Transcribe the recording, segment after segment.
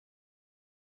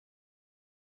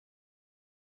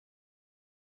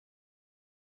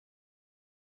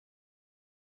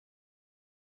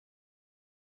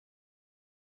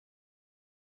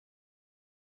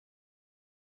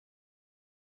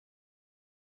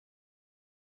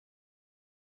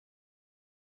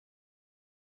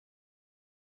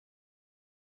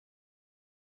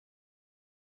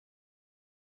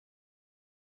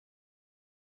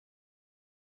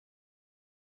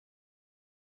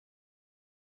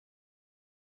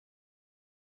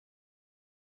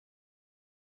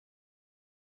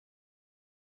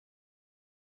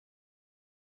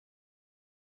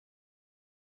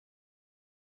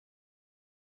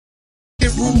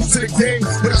rules to the game,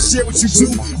 but I share what you do.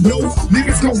 No,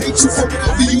 niggas gon' hate you for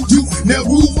whatever you do. Now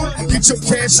rule one, get your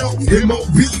cash on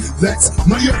MOB. That's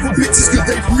money over bitches cause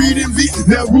they breed envy.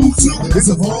 Now rule two is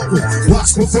a hard one.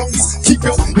 Watch my phones, keep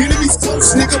your enemies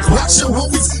close, nigga. Watch your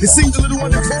homies. It seemed a little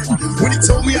undercover when he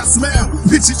told me I smile.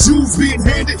 Picture Jews being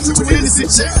handed to an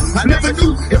innocent child. I never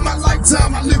knew in my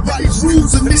lifetime I lived by these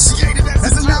rules. Initiated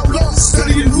as an outlaw,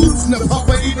 studying rules. Now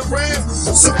Papa ain't around,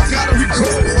 so I gotta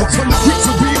recall. I'm from the bricks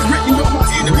of being written on my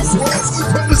enemies' walls.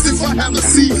 Promise if I have a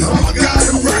seed, I'ma guide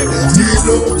them right. Dear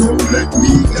Lord, don't let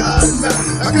me die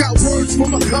now. I got words for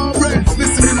my comrades.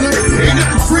 Listen and learn. Ain't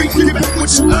nothing free, give back what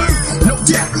you earn. No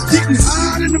doubt, getting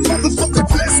high in the motherfucker.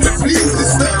 Bless me, please.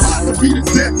 This love will be the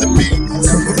death of me.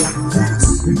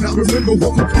 And I remember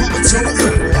what my father told me.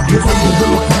 Remember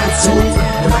what my father told me.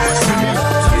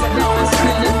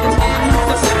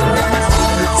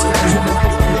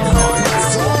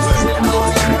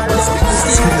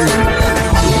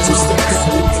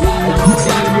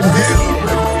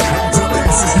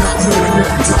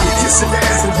 Kissing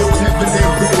ass and go heaven and go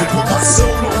and put my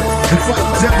soul on it. And fight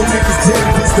the devil, niggas dead.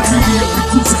 That's the media of the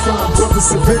crucified brothers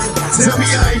civilian. Tell me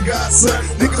I ain't God, son.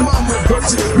 Nigga, mama a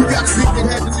virgin. You got thinking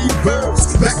had to leave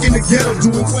birds. Back in the ghetto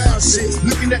doing wild shit.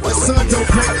 Looking at the sun don't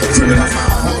play. Turning my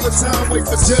mind all the time, wait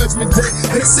for judgment day.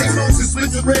 They say Moses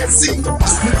split the Red Sea. I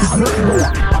split the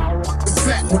blood.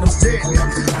 Fat when I'm dead.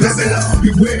 Babylon,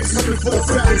 beware, coming for the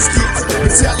fattest kids.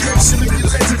 Retaliation of your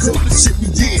legends over the shit we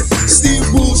did. Still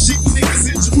bullshit niggas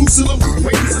in Jerusalem,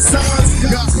 waiting for signs.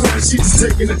 God promised she's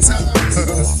taking the time.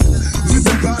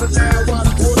 Living by the now while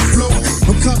the water flow.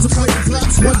 I'm contemplating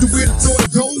plots, wonder where the door to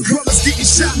go. Brothers getting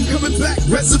shot, coming back,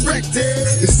 resurrected.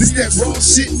 Is this that raw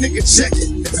shit, nigga? Check it.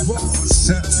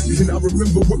 And I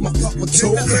remember what my papa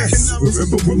told me.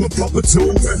 Remember what my papa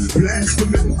told me.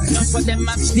 Blasphemy. Enough of them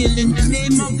are still in the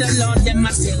name of the Lord. Them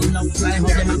are still no fly. How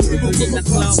them are people in the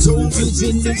cloud.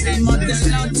 Using the name of the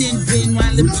Lord in vain.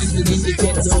 While the people in the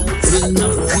ghetto feel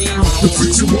nothing. The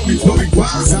preacher want me bloody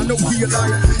wise. I know he a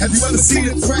liar. Have you ever seen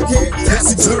a crackhead?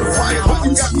 That's eternal fire. Why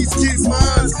you got these kids'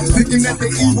 minds thinking that they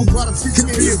evil? While the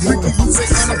freaking here wicked. You say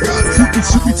I'm a God. People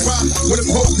should be tried. When it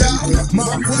broke down, my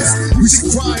request. We should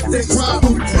cry if they cry.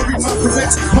 When we bury my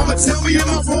prevents. Mama, tell me am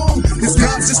I wrong? Is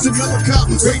God just another cop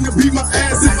waiting to beat my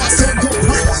ass if I don't go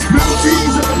pop?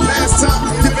 Memories of the past time,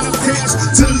 giving up cash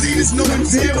to the leaders, knowing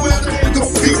damn well they ain't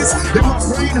gon' feed us. In my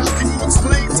brain, how can you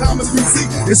explain time as we see?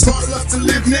 It's hard enough to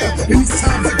live now in these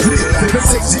times of grief. They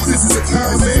say Jesus is a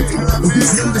kind man, but we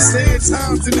understand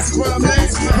times in this crime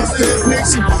land. My third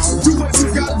nation, do what you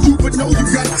gotta do, but know you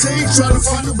gotta change. Try to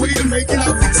find a way to make it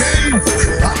out the game.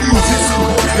 I leave this and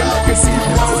hope God can see my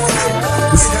mouth.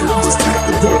 This is just like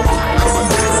the door. I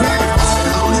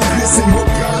leave this and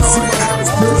hope God see my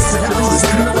mouth.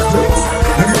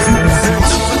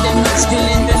 Still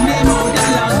in the name of the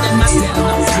Lord, them are still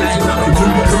no fly.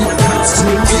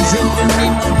 Is in the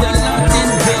name of the Lord in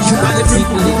vain. While the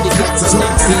people in the ghetto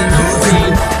don't feel no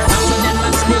pain. Some of them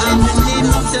are still in the name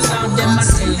of the Lord, them are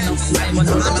still no fly. But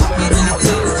all of them in the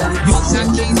clothes.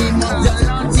 Using the name of the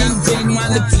Lord in vain.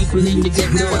 While the people in the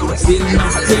ghetto feel no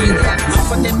pain. Some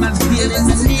of them are still in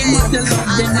the name of the Lord,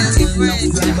 them are still no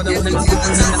fly. But all of them in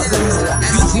the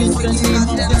clothes. Using the name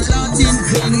of the Lord in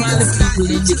vain. While the people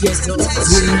in the ghetto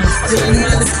feel no pain.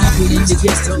 While the people in the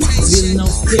ghetto feel no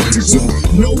pain.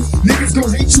 No, niggas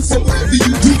gon' hate you for whatever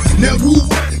you do. Now rule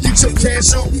one, get your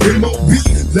cash on MOB.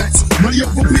 That's money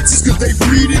over bitches cause they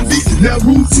breed envy. Now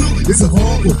rule two is a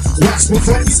hard one. Watch my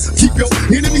phones, keep your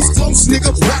enemies close,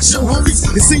 nigga. Watch your homies.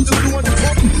 It seemed a little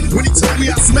undercover when he told me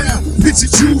I smile.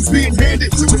 Picture Jews being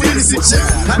handed to an innocent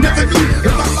child. I never knew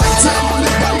in my lifetime I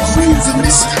lived by these rules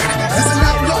initiated as an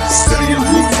outlaw, studying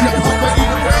rules. Now Papa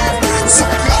ain't around, so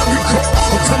I gotta recall.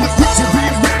 I'm coming quick to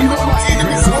being written on my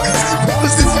enemies' words.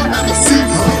 Promise if I have a seed,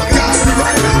 I'ma guide you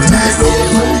right.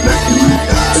 Don't let me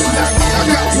die tonight.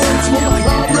 I got words for my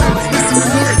comrades. Listen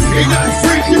and learn. Ain't nothing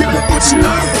free, give back what you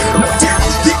learn. No doubt,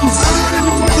 getting high in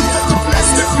the motherfucker. Bless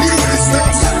me, please. This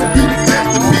thing will be the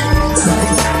death of me.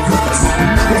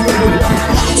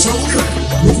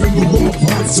 Remember what my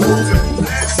papa told me.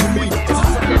 Blasphemy.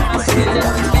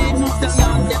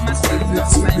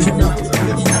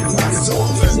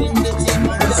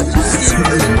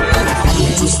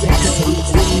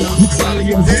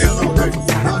 Falling down already.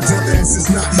 Our dumb asses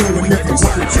not knowing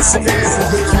everybody. Kissing ass and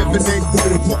go heaven ain't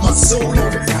going. Put my soul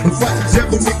on it. And fight the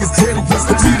devil, niggas dead against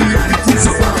the media. They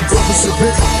crucified brothers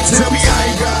civilian. Tell me I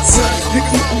ain't got son.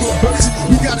 Nigga, mama a virgin.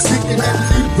 You gotta think and have to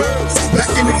leave birds.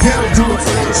 Back in the ghetto doing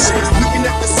foolish shit. Looking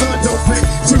at the sun don't play.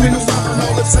 Criminal mind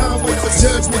all the time, wait for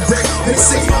judgment day. They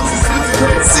say Moses split the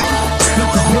Red Sea. Split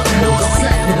the blood, know the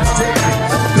fact that I'm dead.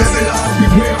 Babylon,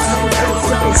 beware, I'm a fellow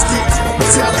kids.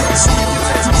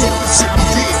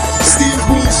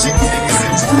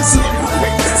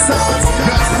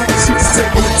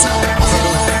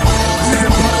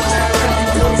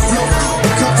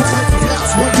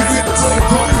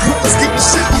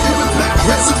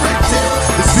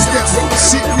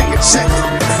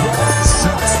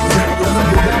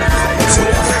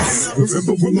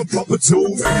 Remember when my papa told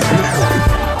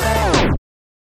me?